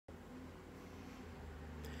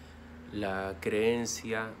la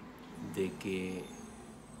creencia de que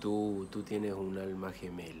tú tienes un alma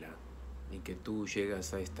gemela y que tú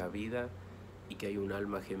llegas a esta vida y que hay un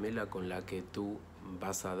alma gemela con la que tú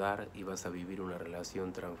vas a dar y vas a vivir una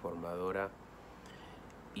relación transformadora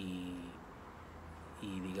y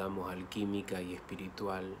digamos alquímica y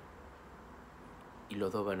espiritual, y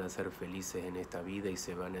los dos van a ser felices en esta vida y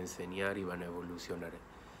se van a enseñar y van a evolucionar.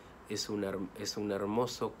 Es un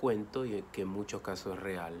hermoso cuento y que en muchos casos es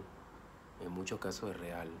real, en muchos casos es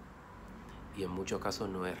real y en muchos casos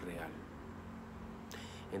no es real.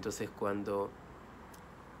 Entonces cuando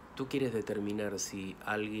tú quieres determinar si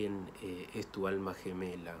alguien es tu alma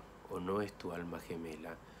gemela o no es tu alma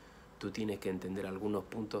gemela, tú tienes que entender algunos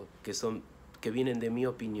puntos que vienen de mi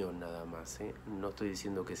opinión nada más, ¿eh? No estoy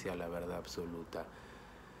diciendo que sea la verdad absoluta.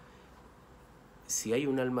 Si hay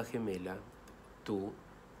un alma gemela, tú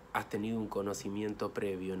has tenido un conocimiento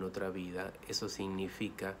previo en otra vida, eso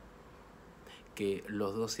significa que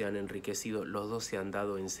los dos se han enriquecido, los dos se han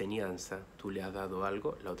dado enseñanza, tú le has dado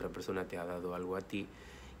algo, la otra persona te ha dado algo a ti,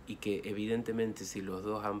 y que evidentemente si los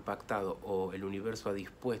dos han pactado o el universo ha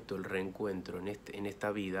dispuesto el reencuentro en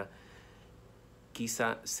esta vida,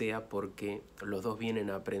 quizá sea porque los dos vienen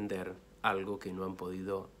a aprender algo que no han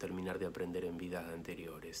podido terminar de aprender en vidas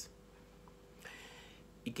anteriores.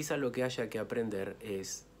 Y quizá lo que haya que aprender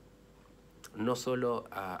es no solo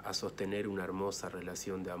a sostener una hermosa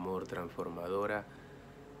relación de amor transformadora,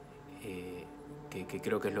 que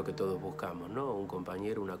creo que es lo que todos buscamos, ¿no? Un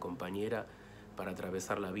compañero, una compañera para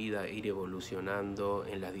atravesar la vida, ir evolucionando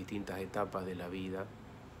en las distintas etapas de la vida,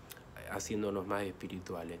 haciéndonos más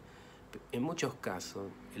espirituales. En muchos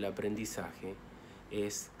casos, el aprendizaje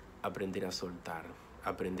es aprender a soltar,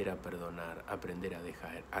 aprender a perdonar, aprender a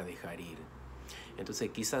dejar ir. Entonces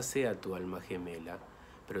quizás sea tu alma gemela,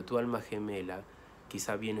 pero tu alma gemela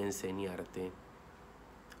quizá viene a enseñarte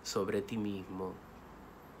sobre ti mismo,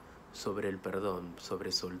 sobre el perdón,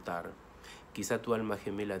 sobre soltar. Quizá tu alma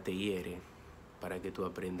gemela te hiere para que tú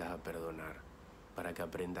aprendas a perdonar, para que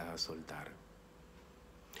aprendas a soltar.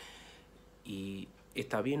 ¿Y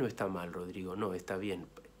está bien o está mal, Rodrigo? No, está bien.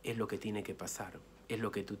 Es lo que tiene que pasar, es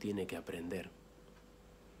lo que tú tienes que aprender.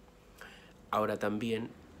 Ahora también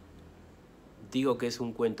digo que es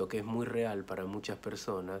un cuento que es muy real para muchas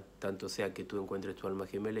personas, tanto sea que tú encuentres tu alma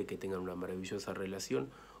gemela y que tengan una maravillosa relación,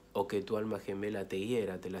 o que tu alma gemela te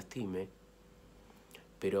hiera, te lastime,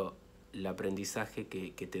 pero el aprendizaje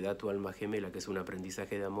que te da tu alma gemela, que es un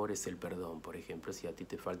aprendizaje de amor, es el perdón, por ejemplo, si a ti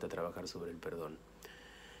te falta trabajar sobre el perdón.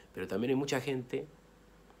 Pero también hay mucha gente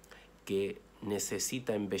que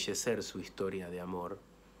necesita embellecer su historia de amor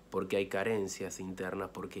porque hay carencias internas,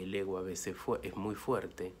 porque el ego a veces es muy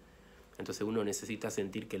fuerte. Entonces uno necesita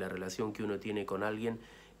sentir que la relación que uno tiene con alguien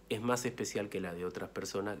es más especial que la de otras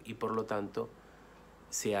personas y por lo tanto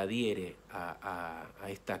se adhiere a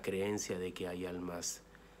esta creencia de que hay almas,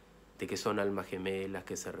 de que son almas gemelas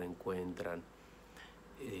que se reencuentran,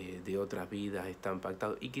 de otras vidas están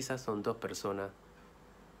pactados, y quizás son dos personas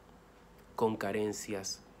con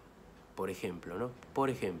carencias, por ejemplo, ¿no? Por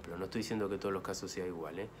ejemplo, no estoy diciendo que todos los casos sea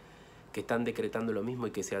igual, que están decretando lo mismo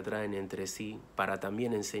y que se atraen entre sí para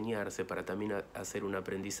también enseñarse, para también hacer un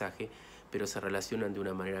aprendizaje, pero se relacionan de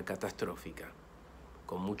una manera catastrófica,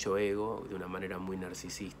 con mucho ego, de una manera muy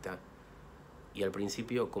narcisista. Y al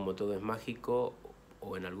principio, como todo es mágico,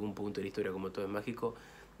 o en algún punto de la historia como todo es mágico,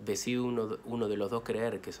 decide uno de los dos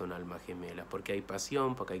creer que son almas gemelas, porque hay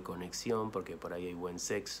pasión, porque hay conexión, porque por ahí hay buen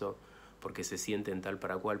sexo, porque se sienten tal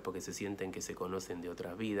para cual, porque se sienten que se conocen de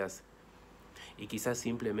otras vidas. Y quizás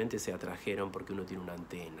simplemente se atrajeron porque uno tiene una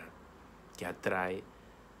antena que atrae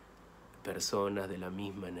personas de la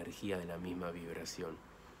misma energía, de la misma vibración.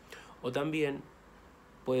 O también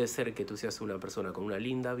puede ser que tú seas una persona con una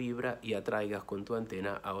linda vibra y atraigas con tu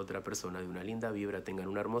antena a otra persona de una linda vibra, tengan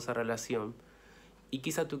una hermosa relación y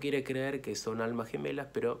quizás tú quieres creer que son almas gemelas,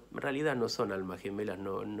 pero en realidad no son almas gemelas,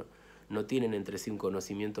 no tienen entre sí un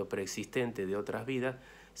conocimiento preexistente de otras vidas,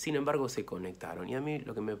 sin embargo se conectaron. Y a mí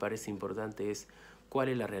lo que me parece importante es cuál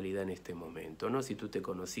es la realidad en este momento, ¿no? Si tú te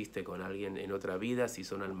conociste con alguien en otra vida, si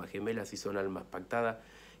son almas gemelas, si son almas pactadas,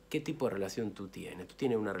 ¿qué tipo de relación tú tienes? ¿Tú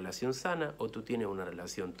tienes una relación sana o tú tienes una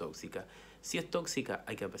relación tóxica? Si es tóxica,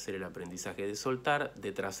 hay que hacer el aprendizaje de soltar,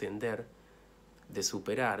 de trascender, de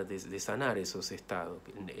superar, de sanar esos estados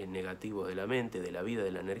negativos de la mente, de la vida,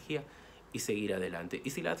 de la energía, y seguir adelante.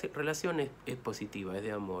 Y si la relación es positiva, es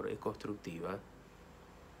de amor, es constructiva,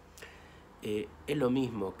 es lo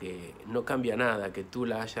mismo, que no cambia nada que tú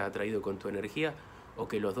la hayas atraído con tu energía o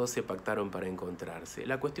que los dos se pactaron para encontrarse.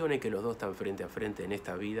 La cuestión es que los dos están frente a frente en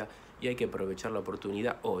esta vida y hay que aprovechar la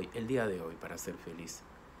oportunidad hoy, el día de hoy, para ser feliz.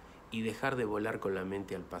 y dejar de volar con la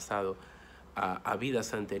mente al pasado, a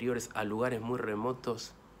vidas anteriores, a lugares muy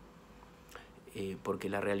remotos, porque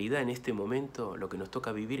la realidad en este momento, lo que nos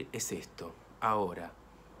toca vivir es esto, ahora,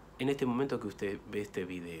 en este momento que usted ve este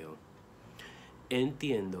video.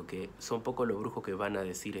 Entiendo que son pocos los brujos que van a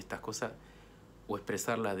decir estas cosas o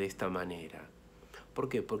expresarlas de esta manera. ¿Por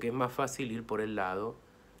qué? Porque es más fácil ir por el lado,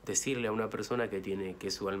 decirle a una persona que tiene que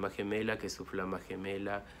es su alma gemela, que es su flama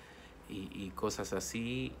gemela y cosas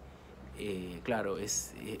así. Claro,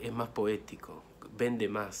 es más poético, vende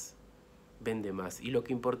más, vende más. Y lo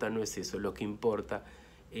que importa no es eso, lo que importa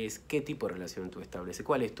es qué tipo de relación tú estableces,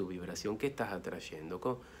 cuál es tu vibración, qué estás atrayendo,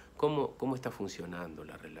 cómo está funcionando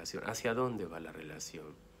la relación, hacia dónde va la relación.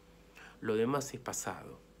 Lo demás es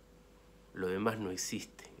pasado, lo demás no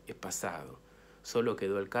existe, es pasado. Solo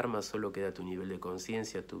quedó el karma, solo queda tu nivel de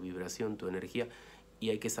conciencia, tu vibración, tu energía, y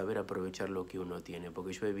hay que saber aprovechar lo que uno tiene,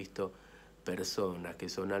 porque yo he visto personas que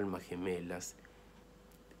son almas gemelas,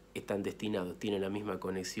 están destinados, tienen la misma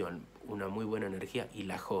conexión, una muy buena energía y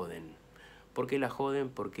la joden. ¿Por qué la joden?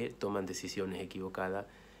 Porque toman decisiones equivocadas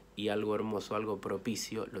y algo hermoso, algo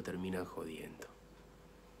propicio lo terminan jodiendo.